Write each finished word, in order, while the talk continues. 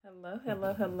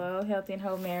Hello, Healthy and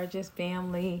Whole Marriages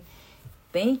family.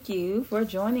 Thank you for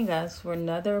joining us for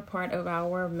another part of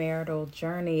our marital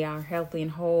journey, our healthy and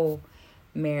whole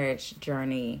marriage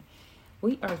journey.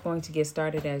 We are going to get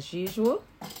started as usual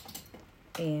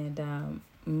and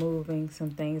moving some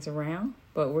things around,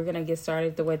 but we're going to get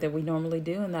started the way that we normally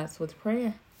do, and that's with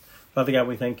prayer. Father God,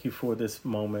 we thank you for this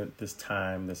moment, this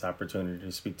time, this opportunity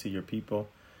to speak to your people.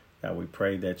 God, we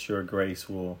pray that your grace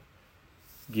will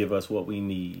give us what we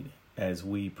need as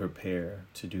we prepare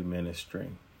to do ministry.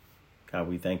 God,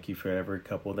 we thank you for every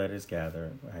couple that is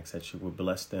gathered. I ask that you will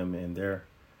bless them in their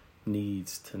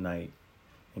needs tonight.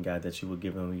 And God, that you will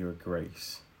give them your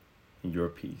grace and your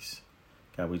peace.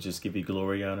 God, we just give you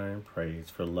glory, honor, and praise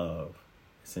for love.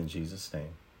 It's in Jesus'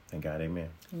 name. And God, amen.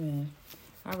 Amen.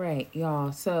 All right,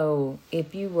 y'all. So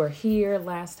if you were here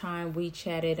last time, we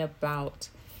chatted about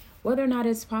whether or not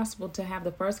it's possible to have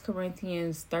the 1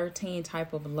 Corinthians 13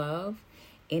 type of love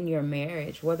in your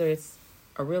marriage, whether it's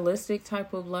a realistic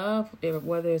type of love, or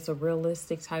whether it's a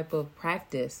realistic type of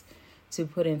practice to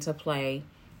put into play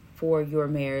for your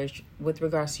marriage with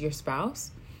regards to your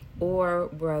spouse, or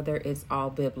whether it's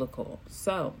all biblical.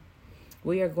 So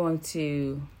we are going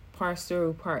to parse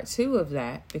through part 2 of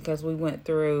that because we went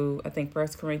through, I think, 1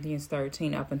 Corinthians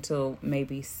 13 up until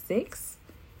maybe 6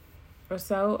 or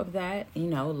so of that. You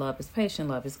know, love is patient,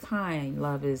 love is kind,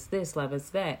 love is this, love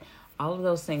is that. All of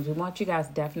those things. We want you guys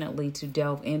definitely to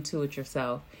delve into it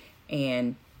yourself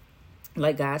and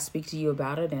let God speak to you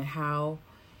about it and how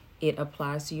it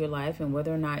applies to your life and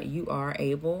whether or not you are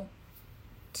able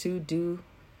to do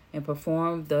and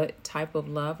perform the type of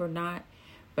love or not.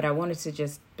 But I wanted to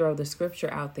just throw the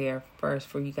scripture out there first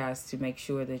for you guys to make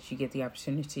sure that you get the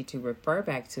opportunity to refer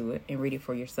back to it and read it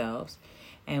for yourselves.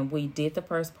 And we did the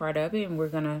first part of it, and we're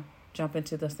going to jump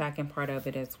into the second part of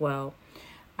it as well.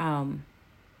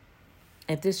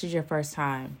 If this is your first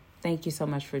time, thank you so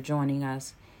much for joining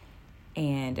us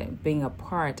and being a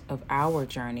part of our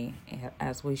journey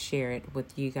as we share it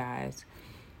with you guys.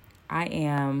 I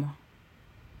am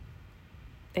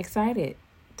excited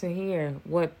to hear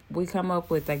what we come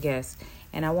up with, I guess.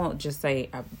 And I won't just say,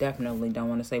 I definitely don't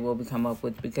want to say what we come up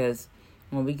with, because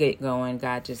when we get going,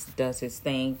 God just does his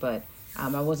thing. But I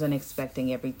wasn't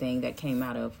expecting everything that came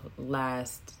out of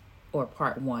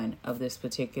part 1 of this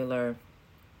particular,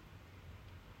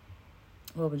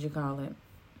 what would you call it?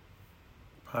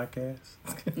 Podcast?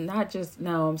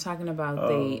 I'm talking about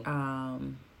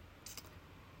the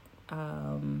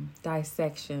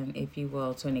dissection, if you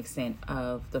will, to an extent,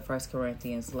 of the 1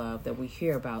 Corinthians love that we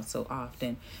hear about so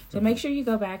often. So make sure you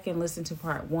go back and listen to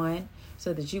part 1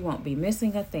 so that you won't be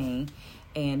missing a thing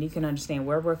and you can understand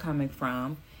where we're coming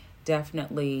from.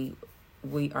 Definitely,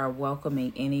 we are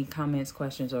welcoming any comments,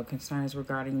 questions, or concerns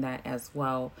regarding that as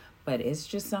well. But it's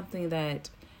just something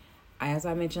that, as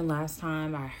I mentioned last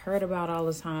time, I heard about all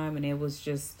the time, and it was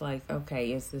just like,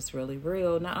 okay, is this really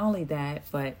real? Not only that,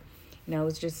 but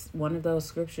it's just one of those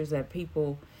scriptures that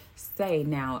people say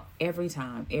now every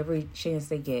time, every chance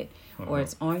they get, or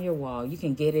it's on your wall. You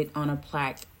can get it on a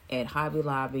plaque at Hobby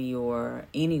Lobby or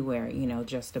anywhere,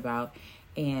 just about.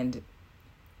 And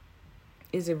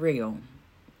is it real?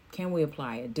 Can we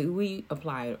apply it? Do we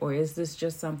apply it? Or is this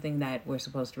just something that we're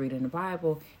supposed to read in the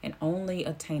Bible and only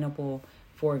attainable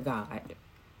for God?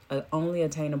 Only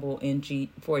attainable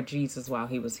for Jesus while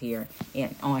he was here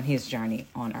and on his journey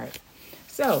on earth.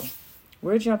 So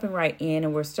we're jumping right in,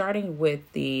 and we're starting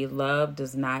with the love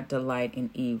does not delight in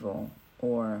evil.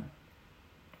 Or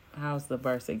how's the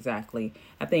verse exactly?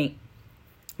 I think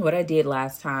what I did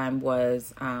last time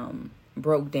was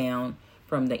broke down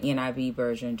from the NIV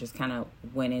version, just kind of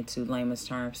went into layman's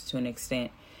terms to an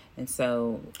extent. And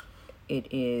so it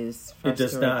is 1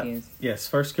 Corinthians.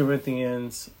 Yes, 1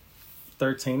 Corinthians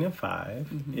 13 and 5.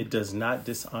 Mm-hmm. It does not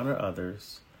dishonor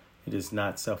others. It is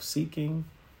not self-seeking.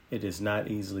 It is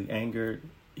not easily angered.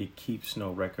 It keeps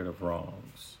no record of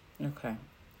wrongs. Okay.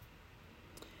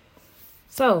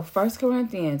 So 1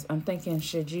 Corinthians, I'm thinking,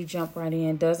 should you jump right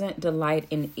in? Doesn't delight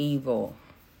in evil.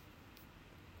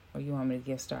 Or you want me to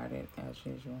get started as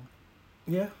usual?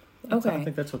 Yeah. Okay. I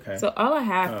think that's okay. So all I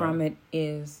have from it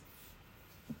is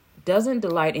doesn't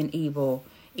delight in evil.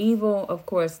 Evil, of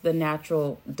course, the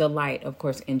natural delight, of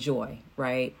course, in joy,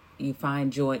 right? You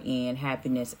find joy in,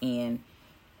 happiness in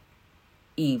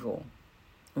evil,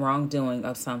 wrongdoing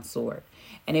of some sort.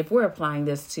 And if we're applying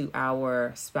this to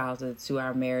our spouses, to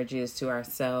our marriages, to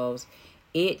ourselves,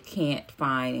 it can't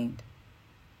find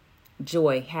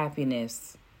joy,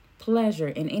 happiness, pleasure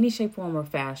in any shape, form, or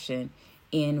fashion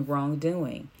in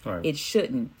wrongdoing. Right. It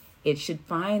shouldn't. It should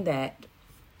find that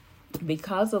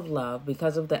because of love,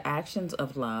 because of the actions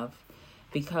of love,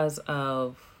 because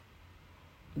of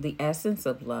the essence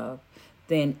of love,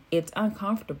 then it's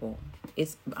uncomfortable.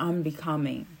 It's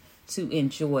unbecoming to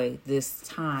enjoy this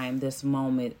time, this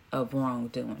moment of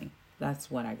wrongdoing.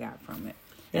 That's what I got from it.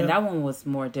 And that one was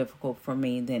more difficult for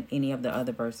me than any of the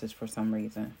other verses for some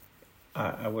reason.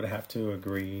 I would have to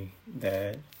agree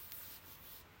that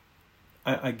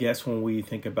I guess when we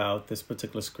think about this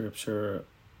particular scripture,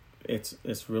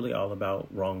 it's really all about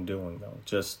wrongdoing, though.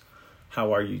 Just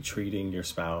how are you treating your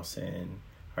spouse, and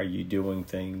are you doing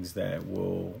things that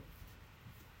will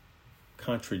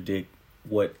contradict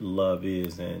what love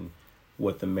is and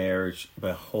what the marriage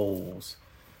beholds?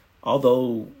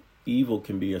 Although evil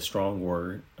can be a strong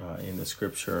word in the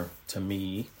scripture, to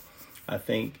me, I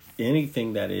think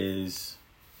anything that is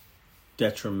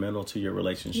detrimental to your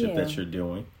relationship that you're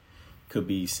doing could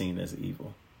be seen as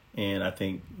evil. And I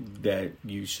think that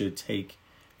you should take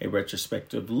a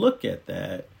retrospective look at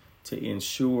that to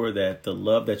ensure that the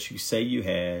love that you say you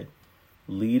had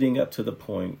leading up to the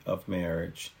point of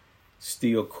marriage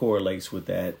still correlates with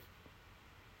that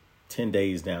 10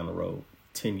 days down the road,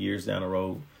 10 years down the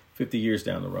road, 50 years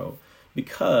down the road.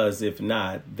 Because if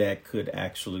not, that could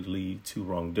actually lead to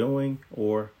wrongdoing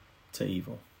or to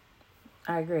evil.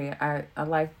 I agree. I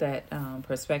like that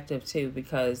perspective too,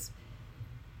 because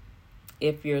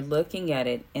if you're looking at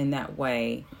it in that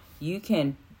way, you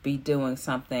can be doing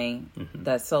something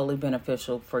that's solely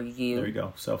beneficial for you. There you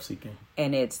go, self-seeking.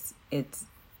 And it's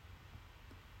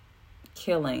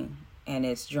killing and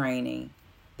it's draining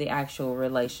the actual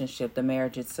relationship, the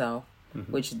marriage itself,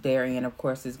 which therein, of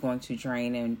course, is going to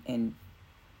drain and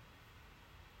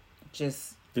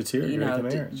just deteriorate the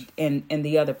marriage. And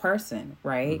the other person,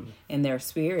 right? And their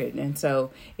spirit. And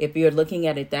so if you're looking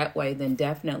at it that way, then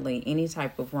definitely any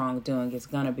type of wrongdoing is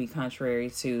going to be contrary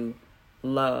to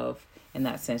love in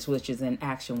that sense, which is an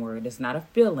action word. It's not a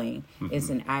feeling, it's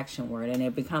an action word. And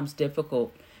it becomes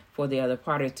difficult for the other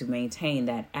party to maintain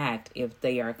that act if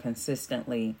they are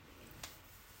consistently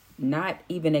not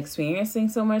even experiencing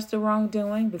so much the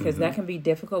wrongdoing, because that can be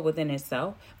difficult within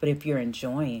itself. But if you're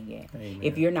enjoying it,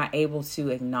 if you're not able to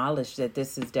acknowledge that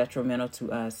this is detrimental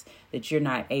to us, that you're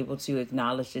not able to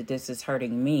acknowledge that this is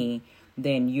hurting me,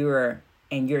 then you're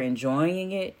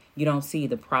enjoying it, you don't see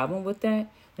the problem with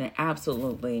that, then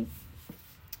absolutely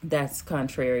that's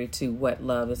contrary to what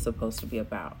love is supposed to be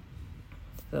about.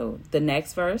 So the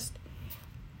next verse,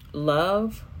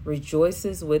 love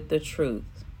rejoices with the truth.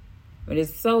 But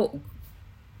it's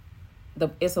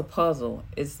a puzzle.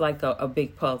 It's like a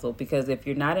big puzzle, because if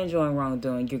you're not enjoying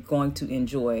wrongdoing, you're going to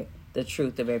enjoy the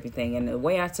truth of everything. And the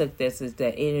way I took this is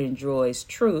that it enjoys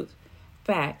truth,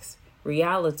 facts,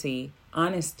 reality,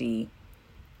 honesty,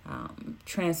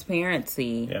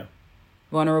 transparency,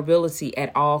 vulnerability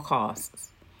at all costs.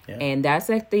 And that's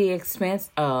at the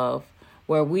expense of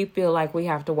where we feel like we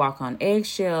have to walk on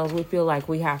eggshells. We feel like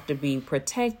we have to be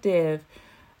protective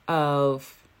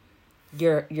of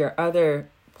your other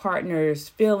partner's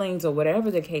feelings or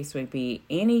whatever the case may be.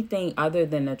 Anything other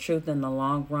than the truth in the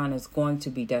long run is going to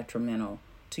be detrimental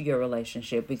to your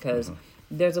relationship, because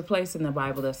there's a place in the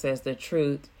Bible that says the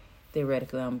truth,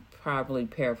 theoretically, I'm probably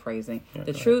paraphrasing,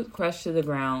 the truth crushed to the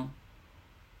ground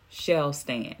shall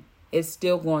stand. It's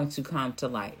still going to come to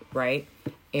light, right?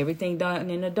 Everything done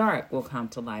in the dark will come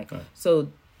to light. Right. So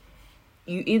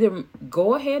you either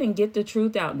go ahead and get the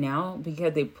truth out now,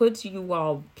 because it puts you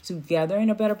all together in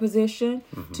a better position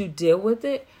to deal with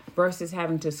it, versus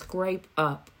having to scrape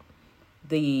up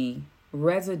the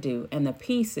residue and the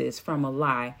pieces from a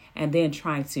lie and then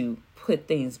trying to put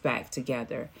things back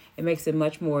together. It makes it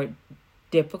much more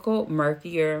difficult,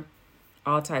 murkier,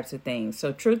 all types of things.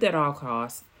 So truth at all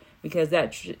costs, because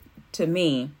that, to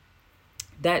me,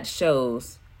 that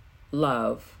shows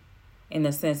love, in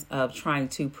the sense of trying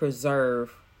to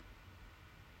preserve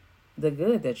the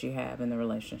good that you have in the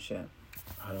relationship.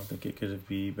 I don't think it could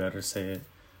be better said.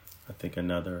 I think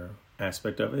another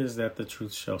aspect of it is that the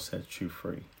truth shall set you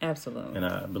free. Absolutely. And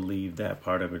I believe that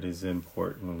part of it is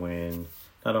important when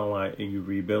not only are you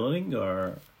rebuilding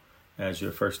or as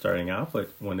you're first starting out,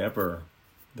 but whenever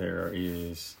there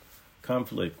is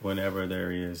conflict, whenever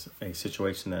there is a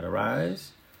situation that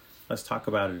arises, let's talk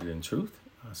about it in truth,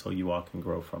 so you all can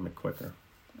grow from it quicker.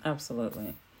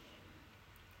 Absolutely.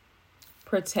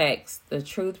 Protects. The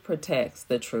truth protects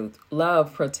the truth.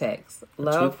 Love protects.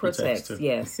 Love protects.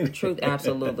 Yes. The truth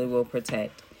absolutely will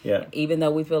protect. Yeah. Even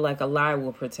though we feel like a lie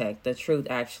will protect, the truth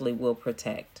actually will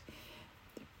protect.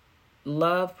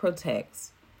 Love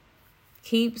protects.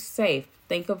 Keeps safe.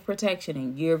 Think of protection.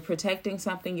 And you're protecting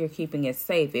something, you're keeping it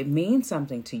safe. It means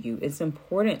something to you. It's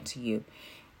important to you.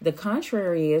 The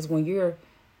contrary is when you're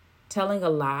telling a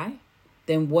lie,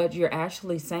 then what you're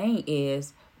actually saying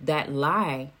is that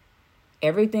lie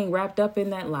everything wrapped up in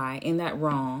that lie, in that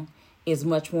wrong, is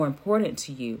much more important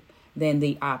to you than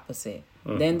the opposite,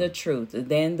 than the truth,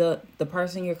 than the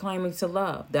person you're claiming to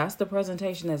love. That's the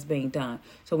presentation that's being done.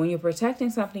 So when you're protecting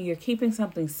something, you're keeping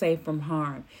something safe from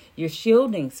harm. You're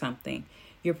shielding something.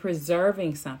 You're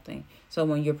preserving something. So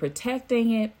when you're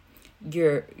protecting it,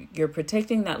 you're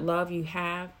protecting that love you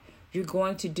have. You're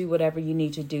going to do whatever you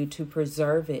need to do to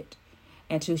preserve it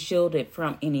and to shield it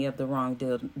from any of the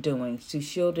wrongdoings, to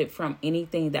shield it from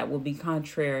anything that will be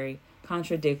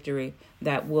contradictory,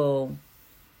 that will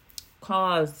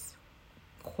cause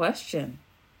question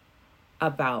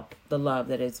about the love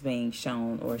that is being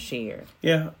shown or shared.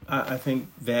 Yeah, I think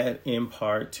that in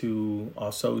part to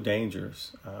also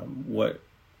dangers.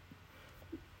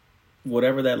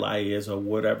 Whatever that lie is or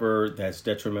whatever that's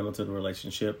detrimental to the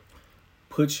relationship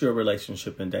puts your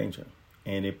relationship in danger,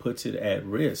 and it puts it at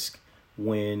risk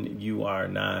when you are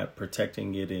not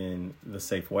protecting it in the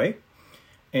safe way.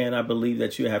 And I believe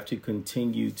that you have to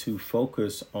continue to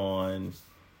focus on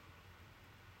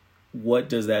what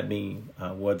does that mean,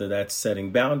 whether that's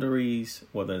setting boundaries,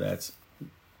 whether that's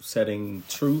setting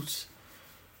truths.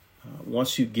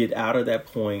 Once you get out of that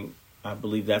point, I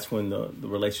believe that's when the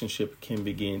relationship can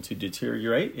begin to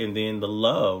deteriorate, and then the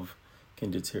love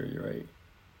can deteriorate.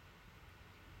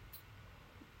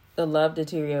 The love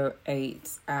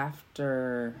deteriorates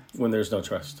after... when there's no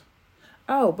trust.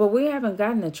 Oh, but we haven't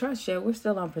gotten the trust yet. We're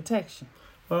still on protection.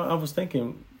 Well, I was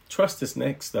thinking trust is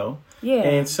next, though. Yeah.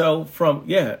 And so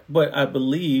but I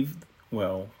believe,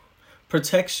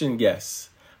 protection, yes.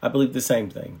 I believe the same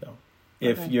thing, though.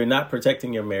 If you're not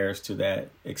protecting your marriage to that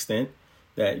extent,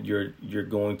 that you're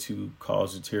going to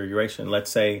cause deterioration.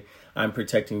 Let's say I'm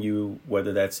protecting you,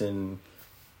 whether that's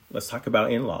let's talk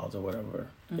about in-laws or whatever.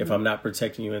 If I'm not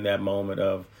protecting you in that moment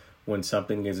of when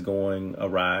something is going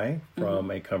awry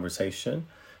from a conversation,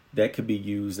 that could be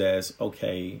used as,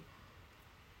 okay,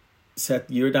 Seth,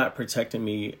 you're not protecting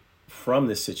me from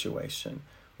this situation.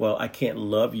 Well, I can't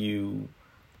love you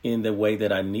in the way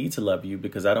that I need to love you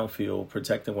because I don't feel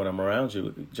protected when I'm around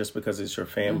you, just because it's your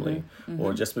family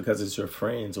or just because it's your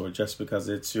friends or just because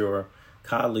it's your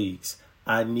colleagues.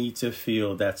 I need to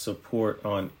feel that support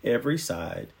on every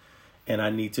side. And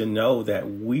I need to know that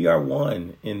we are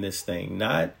one in this thing,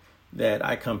 not that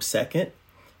I come second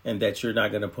and that you're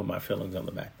not going to put my feelings on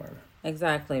the back burner.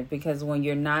 Exactly. Because when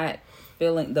you're not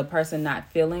the person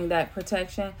not feeling that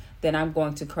protection, then I'm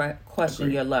going to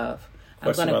question your love.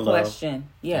 I'm going to question,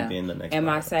 am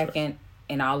I second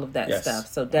and all of that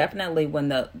stuff. So definitely when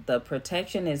the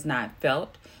protection is not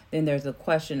felt, then there's a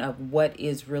question of what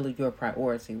is really your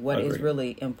priority, what is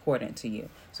really important to you.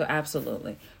 So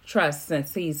absolutely. Trust,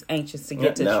 since he's anxious to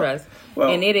get to trust. Well,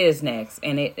 and it is next.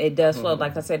 And it does flow.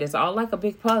 Like I said, it's all like a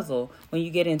big puzzle when you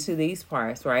get into these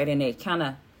parts, right? And it kind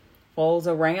of folds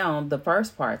around the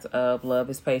first parts of love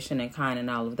is patient and kind and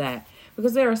all of that.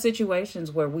 Because there are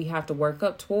situations where we have to work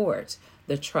up towards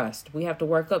the trust. We have to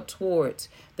work up towards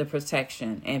the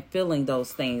protection and feeling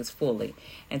those things fully.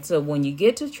 And so when you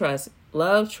get to trust,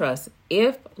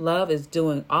 if love is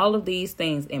doing all of these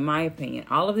things, in my opinion,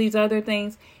 all of these other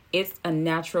things, it's a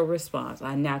natural response,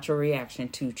 a natural reaction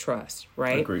to trust,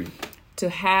 right? Agreed.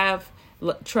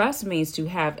 Trust means to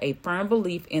have a firm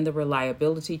belief in the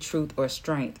reliability, truth, or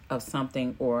strength of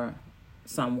something or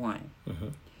someone.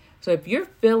 So if you're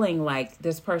feeling like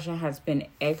this person has been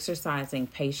exercising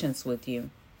patience with you,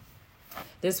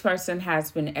 this person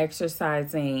has been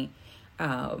exercising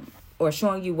or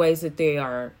showing you ways that they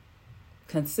are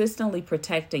consistently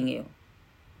protecting you,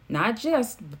 not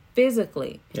just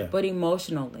physically, but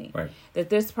emotionally,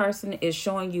 that this person is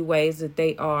showing you ways that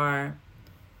they are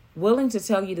willing to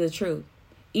tell you the truth,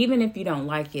 even if you don't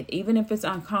like it, even if it's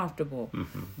uncomfortable.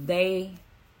 They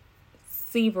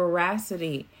see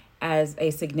veracity as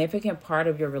a significant part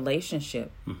of your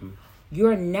relationship.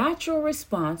 Your natural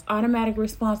response, automatic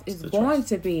response, is going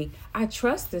to be, I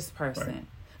trust this person.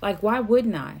 Like, why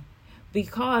wouldn't I?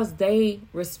 Because they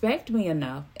respect me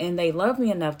enough and they love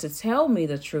me enough to tell me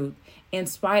the truth in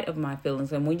spite of my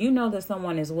feelings. And when you know that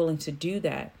someone is willing to do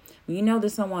that, when you know that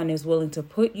someone is willing to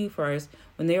put you first,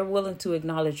 when they're willing to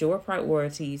acknowledge your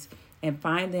priorities and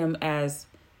find them as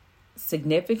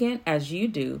significant as you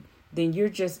do, then you're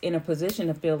just in a position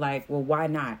to feel like, well, why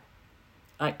not?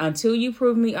 Like, until you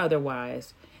prove me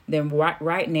otherwise, then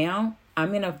right now,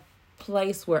 I'm in a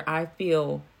place where I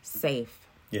feel safe.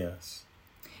 Yes.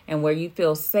 And where you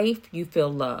feel safe, you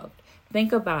feel loved.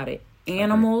 Think about it.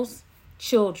 Animals,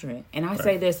 children. And I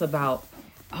say this about,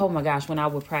 oh my gosh, when I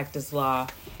would practice law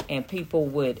and people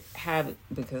would have,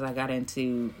 because I got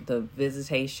into the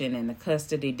visitation and the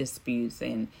custody disputes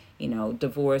and,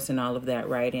 divorce and all of that,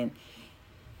 right? And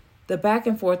the back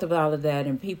and forth of all of that,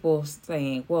 and people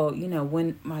saying, well,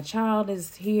 when my child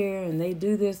is here and they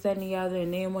do this, that, and the other,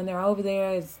 and then when they're over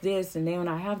there, it's this, and then when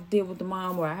I have to deal with the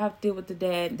mom or I have to deal with the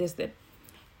dad, this, that.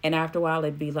 And after a while,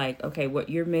 it'd be like, okay, what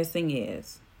you're missing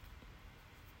is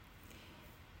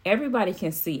everybody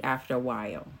can see after a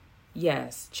while.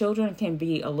 Yes, children can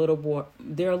be they're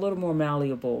a little more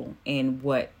malleable in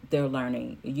what they're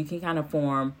learning. You can kind of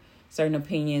form certain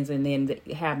opinions and then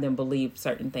have them believe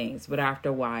certain things. But after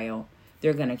a while,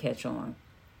 they're going to catch on.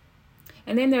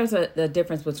 And then there's a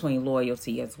difference between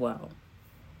loyalty as well.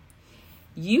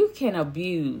 You can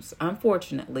abuse,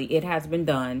 unfortunately, it has been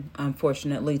done,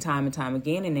 unfortunately, time and time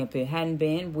again. And if it hadn't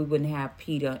been, we wouldn't have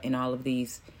PETA and all of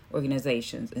these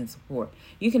organizations and support.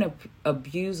 You can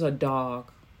abuse a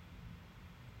dog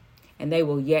and they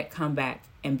will yet come back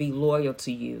and be loyal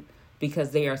to you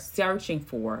because they are searching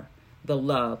for the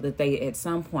love that they at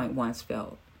some point once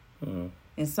felt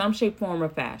in some shape, form, or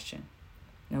fashion.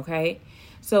 Okay?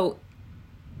 So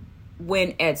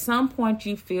when at some point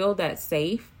you feel that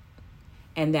safe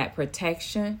and that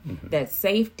protection, that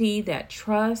safety, that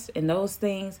trust, and those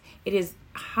things, it is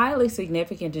highly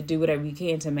significant to do whatever you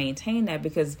can to maintain that,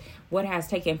 because what has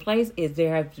taken place is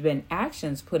there have been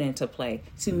actions put into play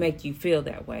to make you feel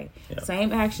that way. Yeah.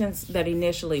 Same actions that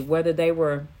initially, whether they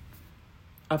were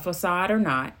a facade or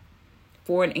not,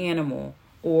 for an animal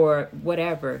or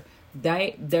whatever,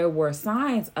 there were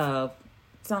signs of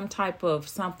some type of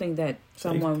something that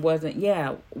someone wasn't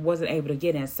able to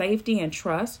get in. Safety and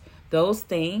trust, those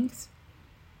things,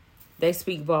 they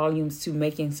speak volumes to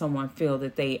making someone feel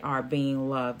that they are being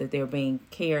loved, that they're being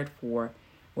cared for.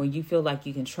 When you feel like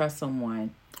you can trust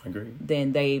someone, agreed,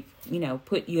 then they've,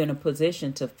 put you in a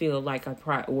position to feel like a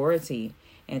priority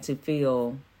and to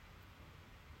feel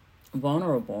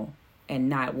vulnerable and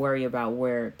not worry about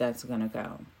where that's going to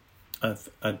go.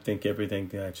 I think everything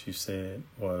that you said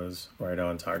was right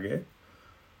on target.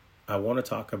 I want to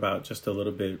talk about just a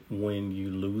little bit when you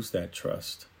lose that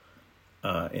trust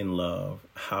in love,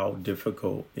 how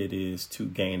difficult it is to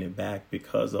gain it back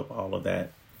because of all of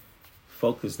that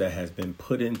focus that has been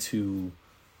put into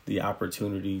the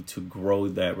opportunity to grow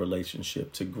that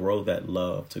relationship, to grow that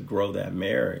love, to grow that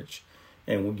marriage.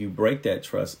 And when you break that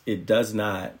trust, it does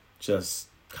not just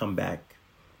come back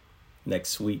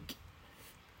next week.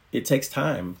 It takes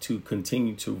time to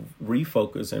continue to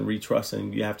refocus and retrust,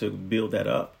 and you have to build that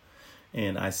up.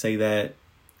 And I say that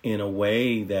in a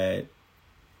way that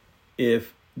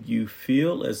if you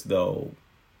feel as though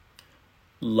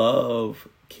love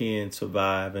can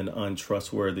survive an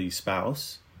untrustworthy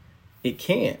spouse, it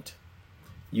can't.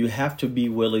 You have to be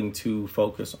willing to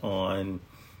focus on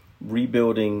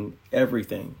rebuilding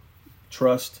everything.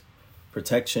 Trust,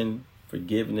 protection,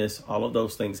 forgiveness, all of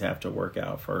those things have to work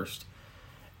out first.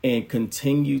 And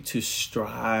continue to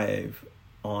strive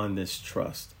on this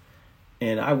trust.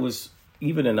 And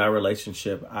even in our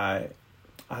relationship, I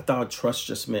thought trust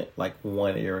just meant like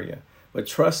one area. But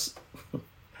trust,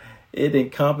 it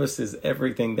encompasses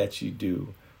everything that you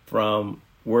do, from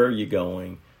where are you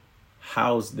going,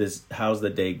 how's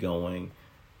the day going,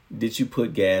 did you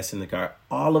put gas in the car?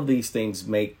 All of these things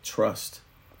make trust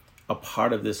a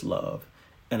part of this love.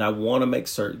 And I want to make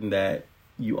certain that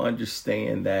you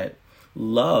understand that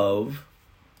love,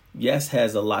 yes,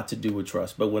 has a lot to do with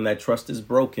trust, but when that trust is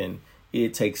broken,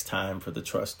 it takes time for the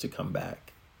trust to come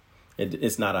back.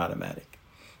 It's not automatic.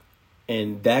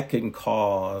 And that can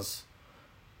cause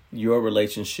your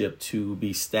relationship to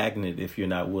be stagnant if you're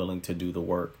not willing to do the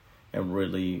work and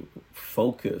really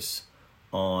focus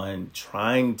on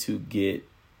trying to get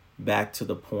back to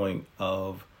the point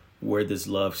of where this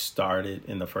love started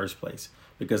in the first place.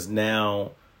 Because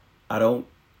now I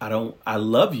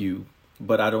love you,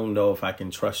 but I don't know if I can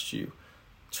trust you.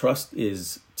 Trust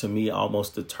is, to me,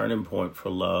 almost the turning point for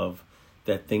love,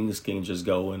 that things can just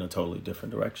go in a totally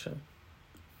different direction.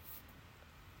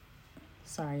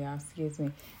 Sorry, y'all, excuse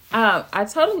me. I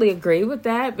totally agree with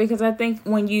that, because I think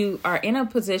when you are in a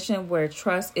position where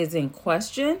trust is in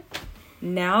question,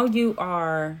 now you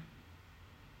are,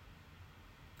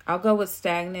 I'll go with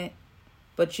stagnant,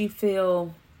 but you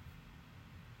feel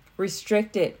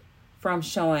restricted from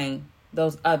showing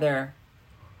those other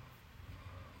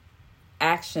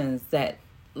actions that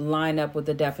line up with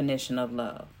the definition of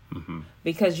love. Mm-hmm.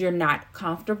 Because you're not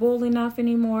comfortable enough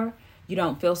anymore. You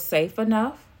don't feel safe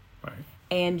enough. Right.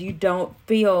 And you don't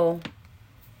feel,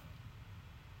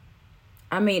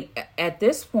 at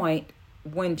this point,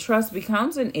 when trust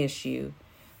becomes an issue,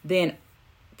 then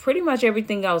pretty much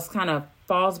everything else kind of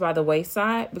falls by the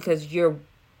wayside, because your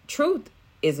truth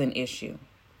is an issue.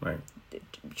 Right.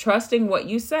 trusting what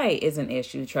you say is an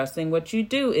issue. Trusting what you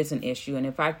do is an issue. And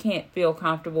if I can't feel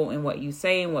comfortable in what you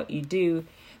say and what you do,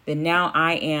 then now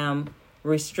I am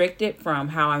restricted from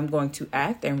how I'm going to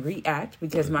act and react,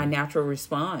 because my natural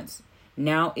response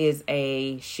now is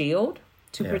a shield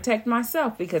to protect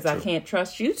myself, because I can't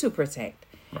trust you to protect,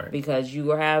 because you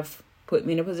have put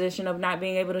me in a position of not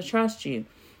being able to trust you.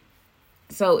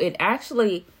 So it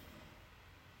actually,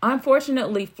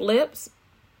 unfortunately, flips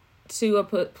to a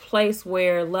place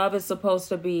where love is supposed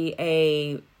to be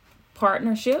a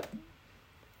partnership,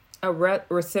 a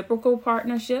reciprocal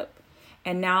partnership.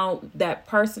 And now that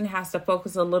person has to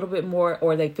focus a little bit more,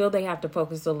 or they feel they have to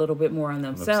focus a little bit more on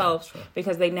themselves,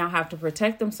 because they now have to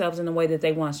protect themselves in the way that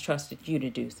they once trusted you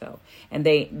to do so. And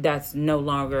that's no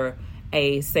longer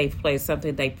a safe place,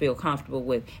 something they feel comfortable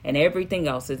with. And everything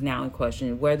else is now in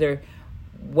question.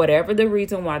 Whatever the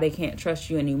reason why they can't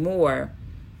trust you anymore,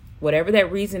 whatever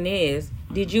that reason is,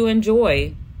 did you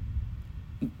enjoy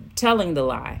telling the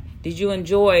lie? Did you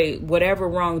enjoy whatever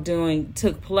wrongdoing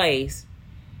took place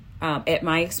at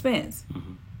my expense?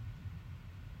 Mm-hmm.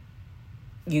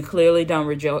 You clearly don't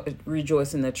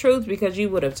rejoice in the truth, because you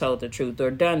would have told the truth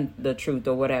or done the truth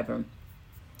or whatever.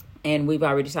 And we've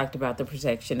already talked about the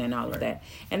protection and all of that.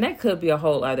 And that could be a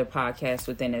whole other podcast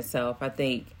within itself, I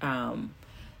think,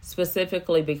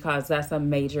 specifically because that's a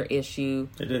major issue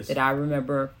that I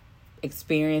remember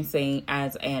experiencing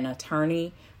as an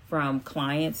attorney from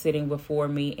clients sitting before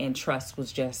me, and trust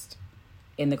was just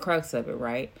in the crux of it,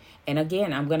 right? And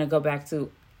again, I'm going to go back to,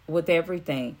 with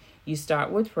everything, you start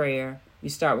with prayer, you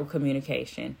start with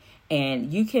communication,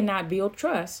 and you cannot build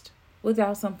trust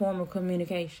without some form of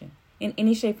communication in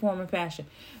any shape, form, or fashion.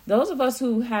 Those of us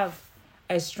who have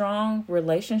a strong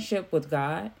relationship with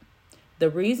God, the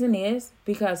reason is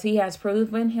because he has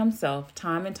proven himself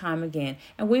time and time again,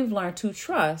 and we've learned to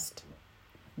trust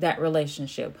that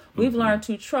relationship. We've learned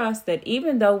to trust that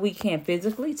even though we can't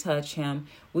physically touch him,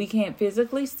 we can't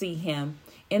physically see him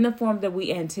in the form that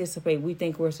we anticipate, we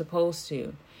think we're supposed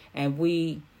to. And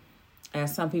we,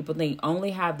 as some people think,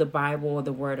 only have the Bible or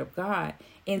the Word of God.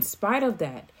 In spite of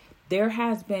that, there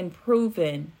has been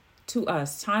proven to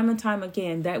us time and time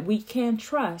again that we can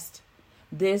trust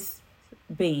this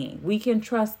being. We can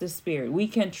trust the Spirit. We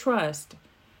can trust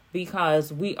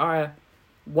because we are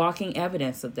walking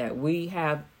evidence of that. We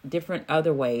have different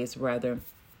other ways, rather,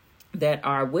 that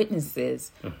are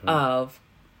witnesses of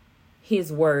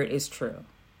his word is true.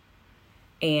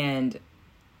 And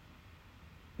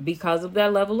because of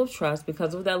that level of trust,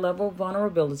 because of that level of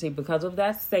vulnerability, because of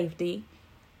that safety,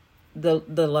 the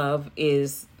love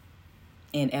is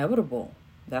inevitable.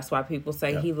 That's why people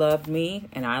say he loved me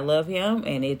and I love him,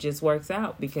 and it just works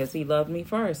out because he loved me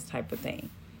first, type of thing.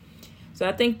 So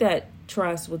I think that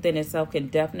trust within itself can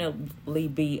definitely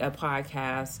be a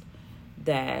podcast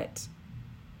that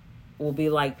will be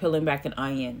like peeling back an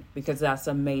onion, because that's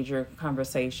a major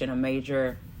conversation, a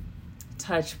major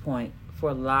touch point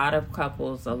for a lot of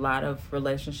couples, a lot of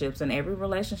relationships, and every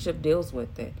relationship deals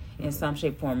with it in some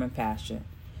shape, form, and fashion.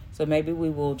 So maybe we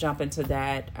will jump into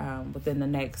that within the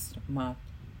next month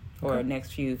or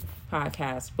next few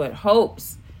podcasts. But hope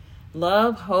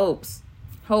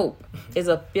is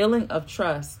a feeling of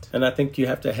trust. And I think you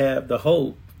have to have the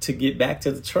hope to get back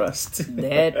to the trust.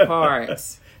 That part.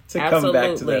 To come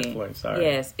back to that point. Sorry.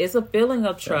 Yes, it's a feeling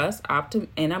of trust.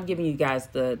 And I'm giving you guys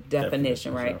the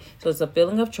definition, right? So it's a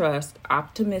feeling of trust,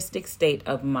 optimistic state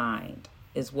of mind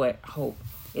is what hope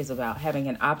is about. Having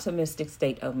an optimistic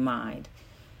state of mind.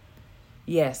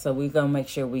 Yes, so we're going to make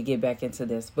sure we get back into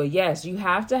this. But yes, you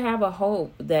have to have a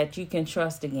hope that you can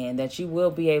trust again, that you will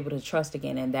be able to trust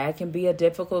again. And that can be a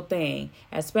difficult thing,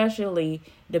 especially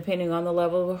depending on the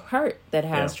level of hurt that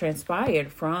has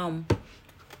transpired from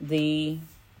the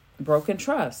broken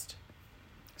trust.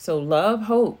 So love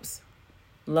hopes.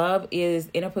 Love is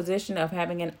in a position of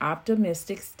having an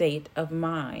optimistic state of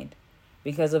mind.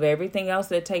 Because of everything else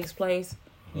that takes place,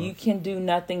 you can do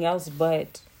nothing else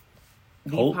but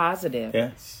be hope. Positive.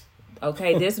 Yes.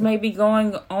 Okay, this may be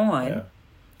going on,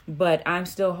 but I'm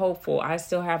still hopeful. I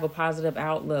still have a positive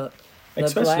outlook.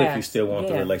 Especially if you still want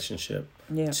the relationship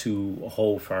to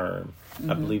hold firm.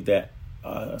 I believe that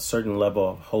a certain level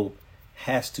of hope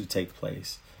has to take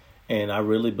place. And I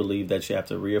really believe that you have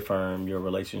to reaffirm your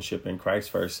relationship in Christ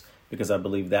first, because I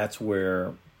believe that's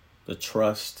where the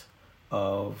trust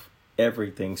of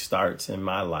everything starts in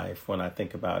my life. When I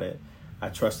think about it, I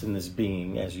trust in this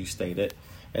being, as you stated.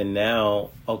 And now,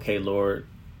 okay, Lord,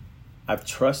 I've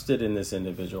trusted in this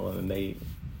individual and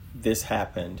this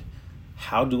happened.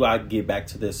 How do I get back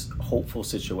to this hopeful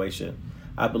situation?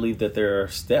 I believe that there are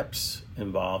steps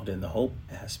involved in the hope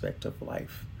aspect of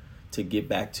life to get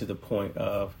back to the point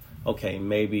of okay,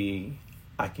 maybe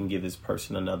I can give this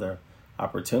person another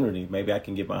opportunity. Maybe I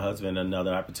can give my husband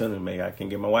another opportunity. Maybe I can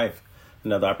give my wife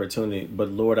another opportunity. But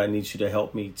Lord, I need you to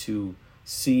help me to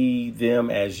see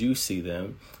them as you see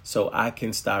them, so I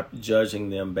can stop judging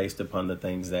them based upon the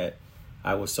things that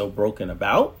I was so broken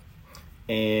about.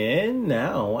 And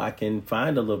now I can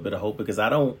find a little bit of hope, because I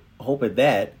don't hope at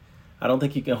that. I don't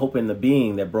think you can hope in the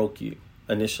being that broke you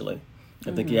initially.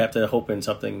 I think you have to hope in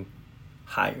something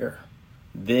higher.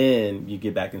 Then you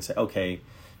get back and say, okay,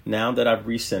 now that I've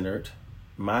recentered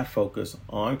my focus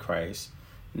on Christ,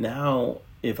 now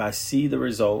if I see the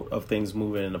result of things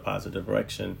moving in a positive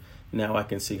direction, now I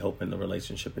can see hope in the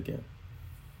relationship again.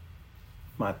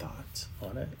 My thoughts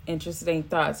on it. Interesting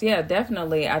thoughts. Yeah,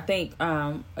 definitely. I think,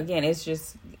 again,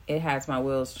 it has my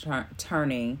wheels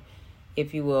turning,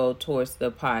 if you will, towards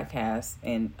the podcast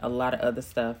and a lot of other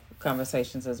stuff,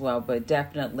 conversations as well. But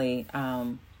definitely,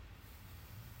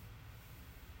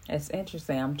 it's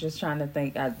interesting. I'm just trying to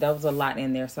think. There was a lot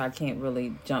in there, so I can't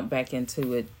really jump back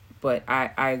into it. But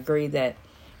I agree that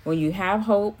when you have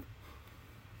hope,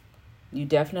 you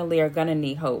definitely are going to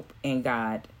need hope in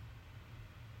God.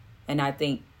 And I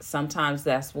think sometimes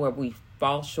that's where we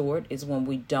fall short, is when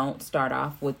we don't start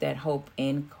off with that hope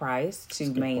in Christ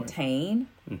to maintain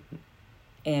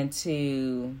and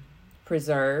to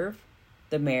preserve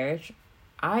the marriage,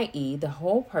 i.e. the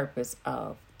whole purpose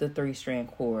of the 3-strand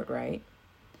cord, right?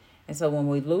 And so when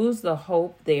we lose the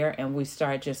hope there and we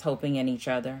start just hoping in each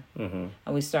other, and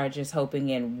we start just hoping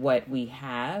in what we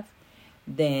have,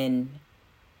 then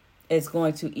it's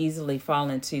going to easily fall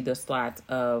into the slots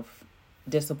of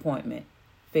disappointment,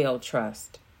 failed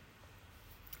trust,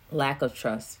 lack of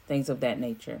trust, things of that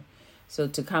nature. So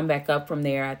to come back up from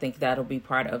there, I think that'll be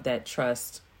part of that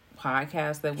trust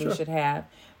podcast that we should have.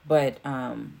 But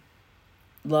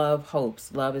love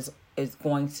hopes. Love is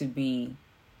going to be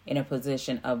in a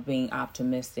position of being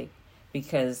optimistic,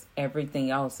 because everything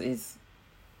else is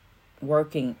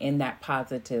working in that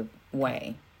positive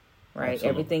way, right? Absolutely.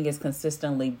 Everything is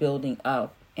consistently building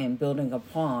up and building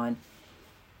upon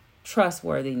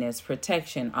trustworthiness,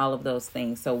 protection, all of those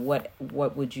things. So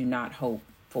what would you not hope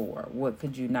for? What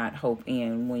could you not hope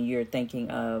in when you're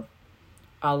thinking of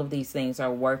all of these things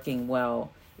are working well?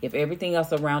 If everything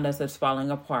else around us is falling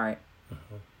apart,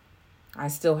 I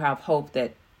still have hope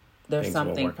that there's things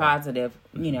something positive,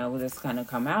 that's going to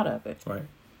come out of it. Right.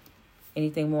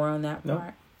 Anything more on that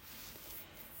part?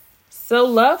 So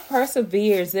love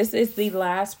perseveres. This is the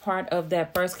last part of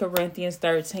that 1 Corinthians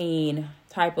 13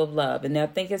 type of love. And I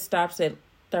think it stops at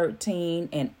 13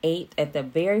 and 8 at the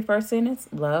very first sentence.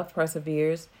 Love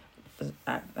perseveres.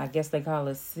 I guess they call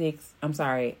it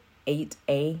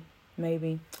 8A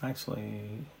maybe. Actually,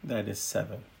 that is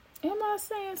 7. Am I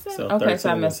saying 7? So okay, 13 so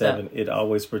I messed and 7. up. It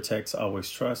always protects,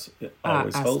 always trusts, it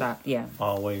always hopes, stopped, yeah.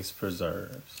 Always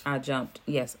preserves. I jumped.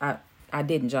 Yes, I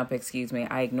didn't jump, excuse me.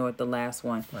 I ignored the last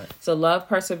one. Right. So love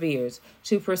perseveres.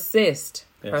 To persist.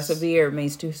 Yes. Persevere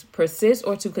means to persist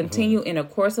or to continue in a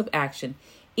course of action,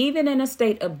 even in a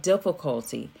state of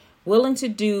difficulty, willing to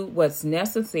do what's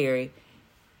necessary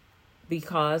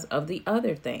because of the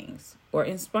other things, or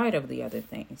in spite of the other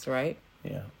things, right?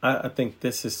 Yeah. I think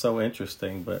this is so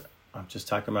interesting, but I'm just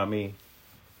talking about me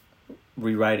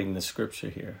rewriting the scripture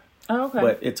here. Oh, okay.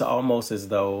 But it's almost as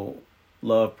though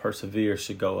love perseveres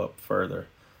should go up further.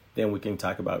 Then we can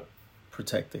talk about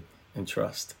protecting and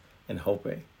trust and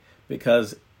hoping.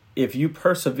 Because if you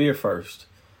persevere first,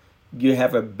 you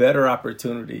have a better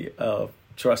opportunity of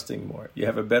trusting more. You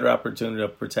have a better opportunity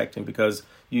of protecting, because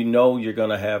you know you're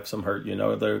going to have some hurt. You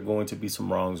know there are going to be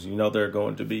some wrongs. You know there are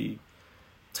going to be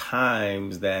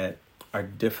times that are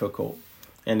difficult.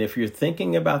 And if you're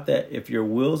thinking about that, if your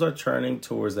wheels are turning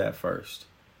towards that first,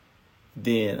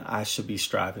 then I should be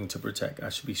striving to protect. I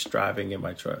should be striving in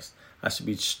my trust. I should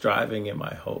be striving in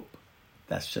my hope.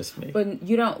 That's just me. But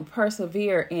you don't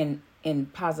persevere in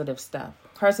positive stuff.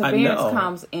 Perseverance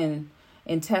comes in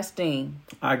testing.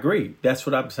 I agree. That's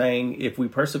what I'm saying. If we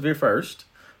persevere first,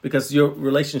 because your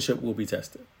relationship will be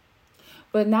tested.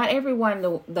 But not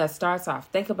everyone that starts off,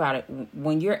 think about it,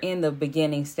 when you're in the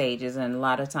beginning stages, and a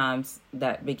lot of times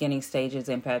that beginning stage is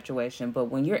infatuation, but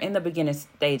when you're in the beginning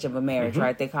stage of a marriage,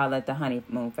 right, they call that the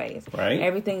honeymoon phase. Right.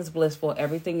 Everything's blissful,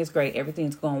 everything is great,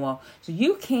 everything's going well. So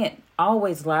you can't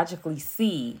always logically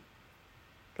see,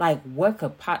 what's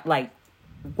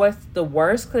the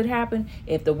worst could happen.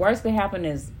 If the worst could happen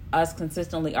is us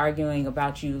consistently arguing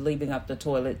about you leaving up the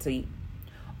toilet seat,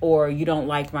 or you don't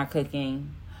like my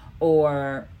cooking,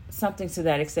 or something to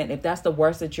that extent. If that's the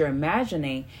worst that you're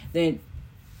imagining, then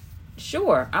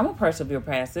sure, I'm going to persevere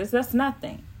past this. That's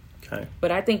nothing. Okay.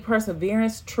 But I think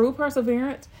perseverance, true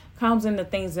perseverance, comes in the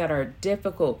things that are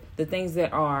difficult, the things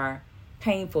that are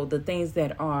painful, the things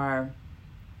that are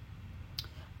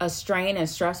a strain and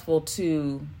stressful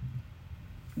to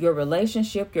your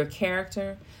relationship, your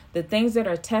character, the things that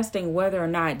are testing whether or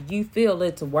not you feel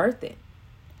it's worth it.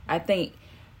 I think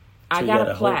I got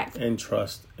a plaque. And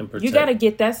trust and protect. You got to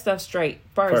get that stuff straight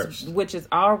first, which is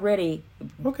already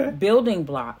building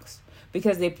blocks.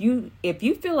 Because if you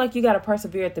feel like you got to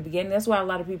persevere at the beginning, that's why a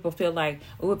lot of people feel like,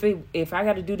 oh, if I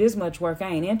got to do this much work, I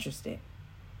ain't interested.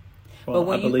 Well, but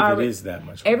when I believe it is that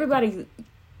much work. Everybody,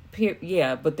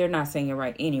 yeah, but they're not saying it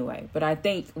right anyway. But I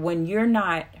think when you're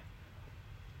not,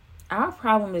 our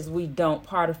problem is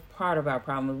part of our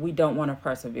problem is we don't want to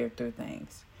persevere through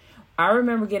things. I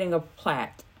remember getting a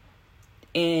plaque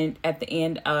at the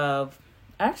end of,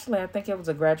 actually, I think it was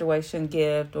a graduation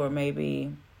gift or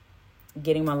maybe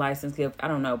getting my license gift. I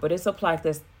don't know, but it's a plaque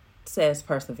that says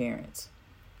perseverance.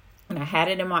 And I had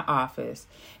it in my office,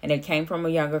 and it came from a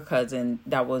younger cousin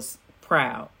that was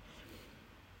proud.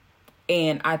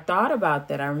 And I thought about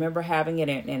that. I remember having it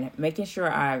and making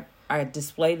sure I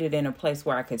displayed it in a place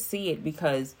where I could see it,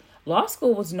 because law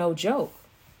school was no joke.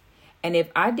 And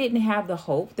if I didn't have the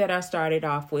hope that I started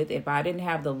off with, if I didn't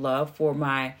have the love for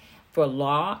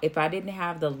law, if I didn't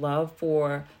have the love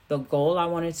for the goal I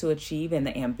wanted to achieve and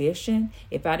the ambition,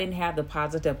 if I didn't have the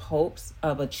positive hopes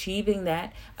of achieving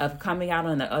that, of coming out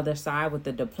on the other side with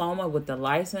the diploma, with the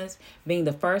license, being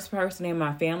the first person in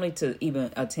my family to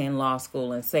even attend law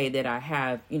school and say that I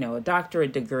have, a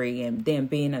doctorate degree, and then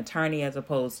being an attorney as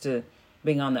opposed to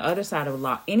being on the other side of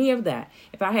law, any of that,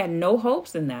 if I had no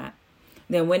hopes in that,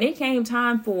 then when it came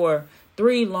time for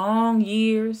 3 long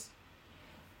years,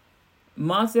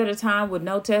 months at a time with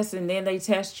no test, and then they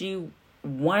test you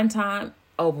one time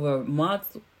over a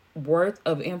month worth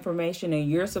of information,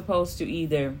 and you're supposed to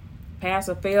either pass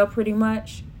or fail pretty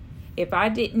much. If I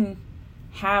didn't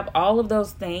have all of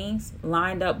those things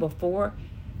lined up before,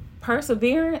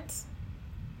 perseverance,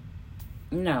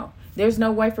 no, there's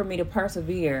no way for me to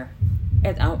persevere.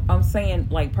 And I'm saying,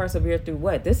 like, persevere through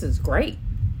what? This is great.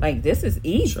 Like, this is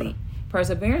easy. Sure.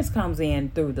 Perseverance comes in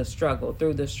through the struggle,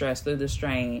 through the stress, through the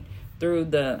strain, through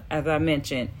the, as I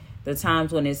mentioned, the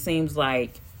times when it seems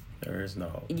like there is no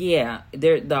hope. Yeah,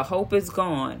 the hope is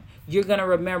gone. You're going to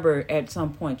remember at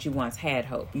some point you once had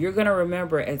hope. You're going to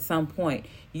remember at some point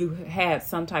you had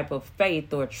some type of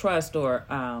faith or trust or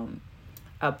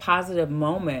a positive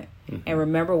moment, and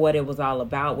remember what it was all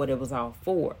about, what it was all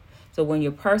for. So when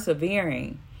you're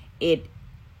persevering, it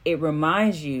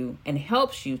reminds you and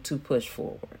helps you to push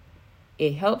forward.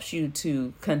 It helps you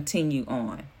to continue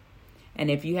on.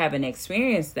 And if you haven't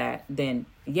experienced that, then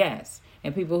yes.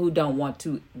 And people who don't want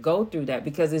to go through that,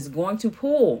 because it's going to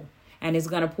pull, and it's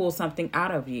going to pull something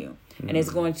out of you, and it's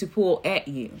going to pull at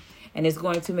you, and it's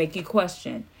going to make you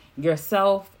question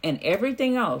yourself and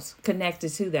everything else connected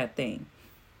to that thing.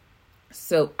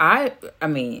 So I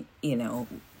mean,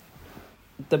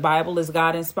 the Bible is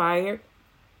God inspired.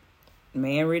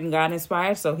 Man reading God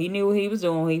inspired, so he knew what he was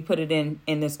doing when he put it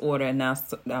in this order. And now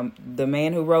the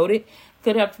man who wrote it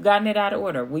could have gotten it out of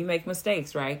order. We make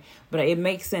mistakes, right? But it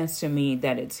makes sense to me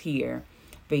that it's here,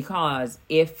 because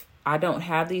if I don't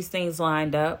have these things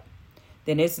lined up,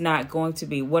 then it's not going to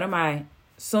be,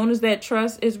 soon as that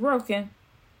trust is broken,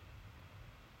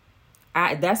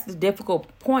 that's the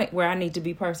difficult point where I need to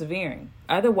be persevering.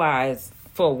 Otherwise,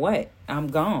 for what? I'm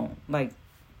gone. Like,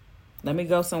 let me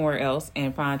go somewhere else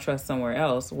and find trust somewhere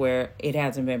else where it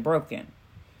hasn't been broken.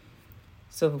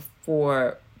 So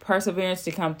for perseverance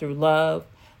to come through love,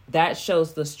 that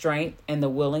shows the strength and the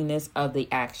willingness of the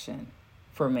action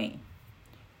for me.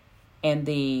 And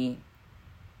the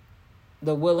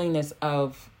willingness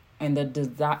of, and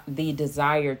the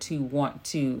desire to want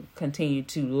to continue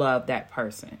to love that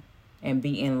person and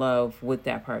be in love with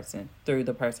that person through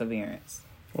the perseverance.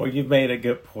 Well, you've made a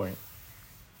good point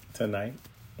tonight.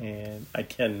 And I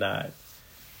cannot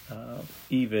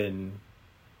even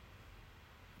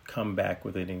come back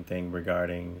with anything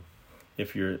regarding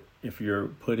if you're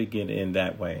putting it in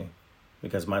that way,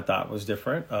 because my thought was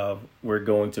different of we're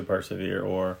going to persevere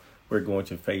or we're going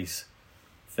to face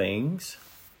things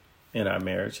in our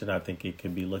marriage, and I think it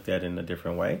can be looked at in a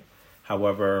different way.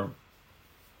 However,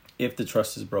 if the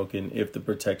trust is broken, if the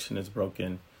protection is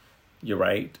broken, you're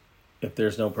right. If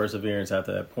there's no perseverance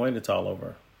after that point, it's all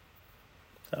over.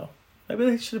 So maybe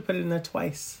they should have put it in there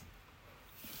twice.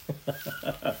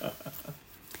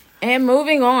 And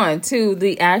moving on to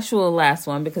the actual last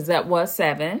one, because that was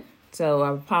 7. So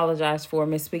I apologize for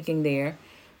misspeaking there.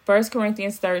 1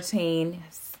 Corinthians 13,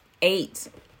 8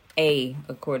 8A,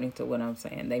 according to what I'm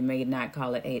saying. They may not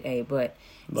call it 8A, but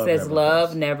it Love says never love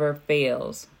fails. never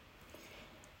fails.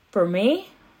 For me,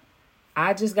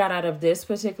 I just got out of this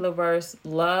particular verse.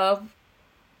 Love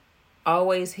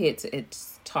always hits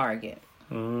its target.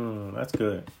 That's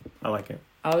good. I like it.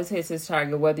 Always hits its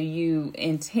target, whether you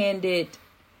intended,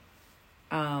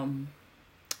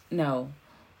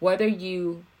 whether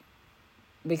you,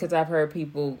 because I've heard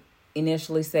people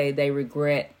initially say they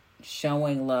regret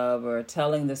showing love or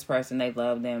telling this person they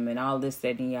love them and all this,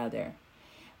 that, and the other.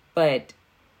 But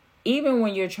even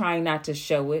when you're trying not to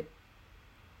show it,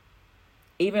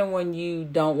 even when you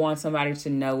don't want somebody to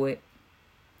know it,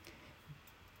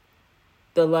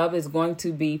 the love is going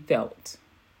to be felt.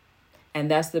 And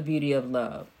that's the beauty of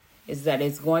love, is that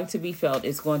it's going to be felt,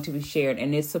 it's going to be shared,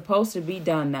 and it's supposed to be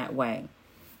done that way.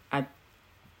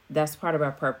 That's part of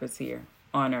our purpose here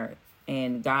on earth.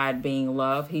 And God being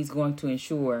love, he's going to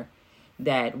ensure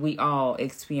that we all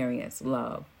experience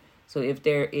love. So if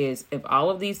all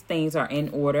of these things are in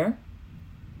order,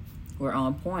 we're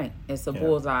on point. It's a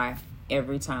bullseye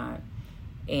every time.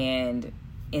 And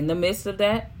in the midst of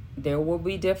that, there will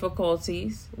be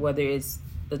difficulties, whether it's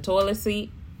the toilet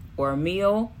seat or a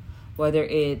meal, whether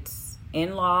it's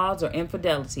in-laws or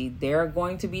infidelity. There are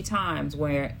going to be times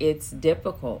where it's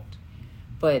difficult,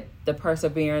 but the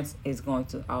perseverance is going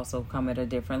to also come at a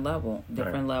different level,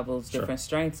 different levels, different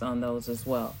strengths on those as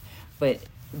well. But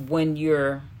when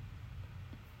you're,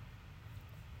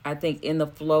 I think, in the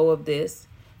flow of this,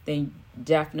 then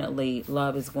definitely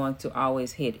love is going to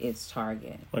always hit its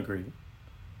target. Agreed.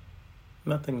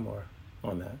 Nothing more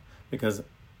on that. Because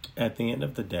at the end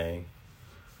of the day,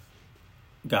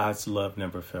 God's love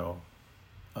never failed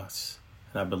us.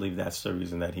 And I believe that's the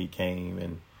reason that he came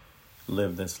and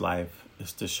lived this life,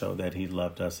 is to show that he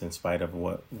loved us in spite of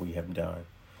what we have done.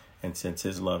 And since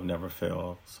his love never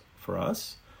fails for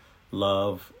us,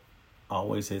 love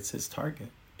always hits its target.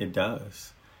 It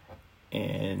does.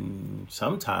 And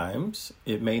sometimes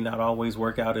it may not always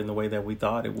work out in the way that we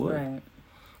thought it would. Right.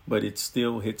 But it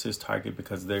still hits its target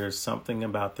because there's something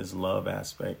about this love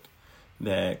aspect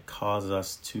that causes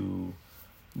us to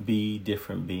be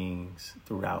different beings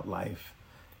throughout life.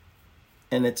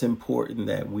 And it's important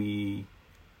that we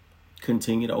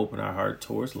continue to open our heart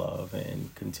towards love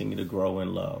and continue to grow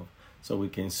in love so we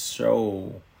can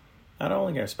show not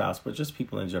only our spouse, but just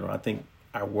people in general. I think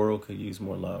our world could use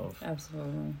more love.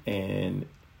 Absolutely. And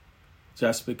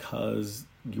just because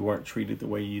you weren't treated the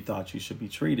way you thought you should be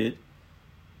treated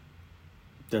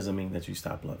doesn't mean that you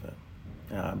stop loving.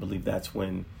 I believe that's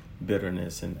when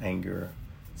bitterness and anger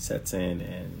sets in,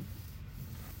 and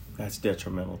that's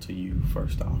detrimental to you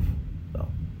first off. So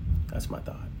that's my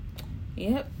thought.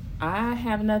 Yep. I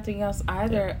have nothing else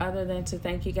either other than to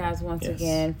thank you guys once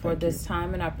again for this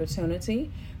time and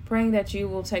opportunity. Praying that you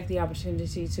will take the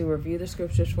opportunity to review the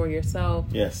scriptures for yourself.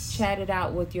 Yes. Chat it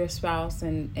out with your spouse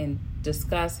and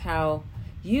discuss how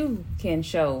you can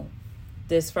show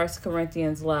this 1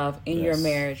 Corinthians love in your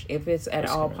marriage if it's at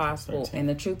all possible. 13. And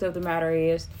the truth of the matter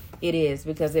is, it is.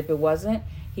 Because if it wasn't,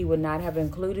 he would not have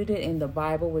included it in the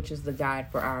Bible, which is the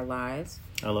guide for our lives.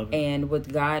 I love it. And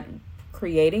with God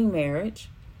creating marriage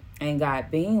and God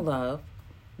being love,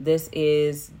 this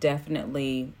is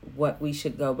definitely what we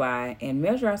should go by and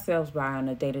measure ourselves by on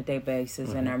a day-to-day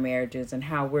basis in our marriages, and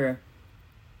how we're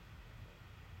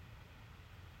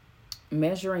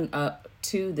measuring up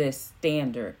to this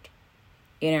standard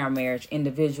in our marriage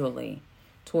individually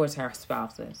towards our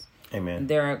spouses. Amen.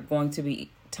 There are going to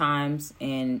be times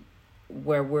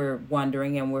where we're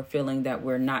wondering and we're feeling that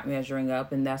we're not measuring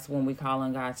up, and that's when we call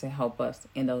on God to help us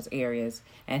in those areas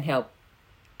and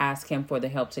ask him for the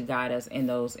help to guide us in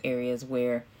those areas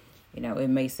where, it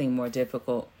may seem more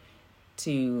difficult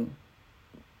to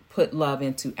put love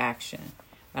into action.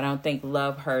 I don't think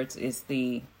love hurts is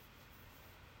the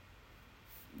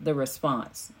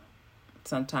response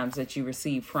sometimes that you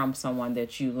receive from someone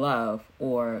that you love,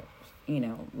 or,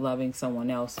 loving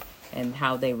someone else and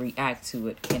how they react to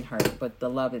it can hurt. But the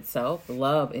love itself,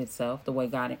 the way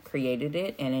God created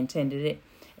it and intended it,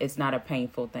 it's not a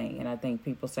painful thing. And I think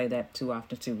people say that too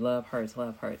often too. Love hurts.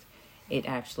 It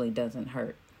actually doesn't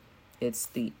hurt. It's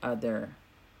the other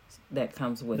that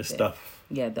comes with it. The stuff.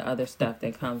 Yeah, the other stuff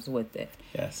that comes with it.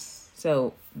 Yes.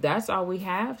 So that's all we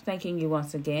have. Thanking you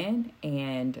once again.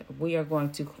 And we are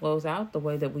going to close out the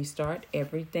way that we start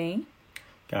everything.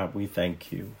 God, we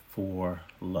thank you for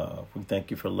love. We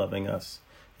thank you for loving us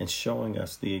and showing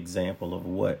us the example of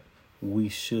what we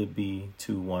should be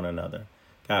to one another.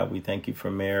 God, we thank you for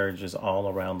marriages all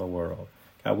around the world.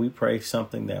 God, we pray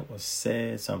something that was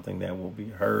said, something that will be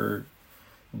heard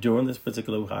during this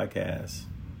particular podcast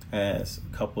as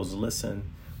couples listen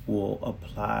will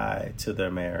apply to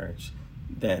their marriage,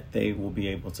 that they will be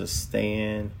able to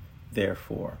stand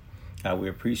therefore. God, we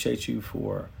appreciate you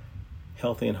for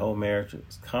Healthy and Whole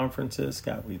Marriages conferences.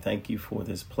 God, we thank you for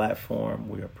this platform.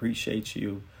 We appreciate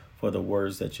you for the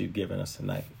words that you've given us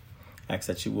tonight. I ask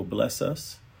that you will bless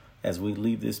us as we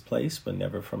leave this place, but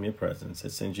never from your presence.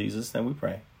 It's in Jesus' name we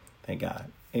pray. Thank God.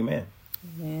 Amen.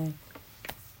 Amen.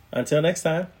 Until next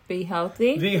time. Be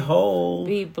healthy. Be whole.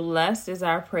 Be blessed is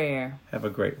our prayer. Have a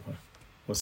great one.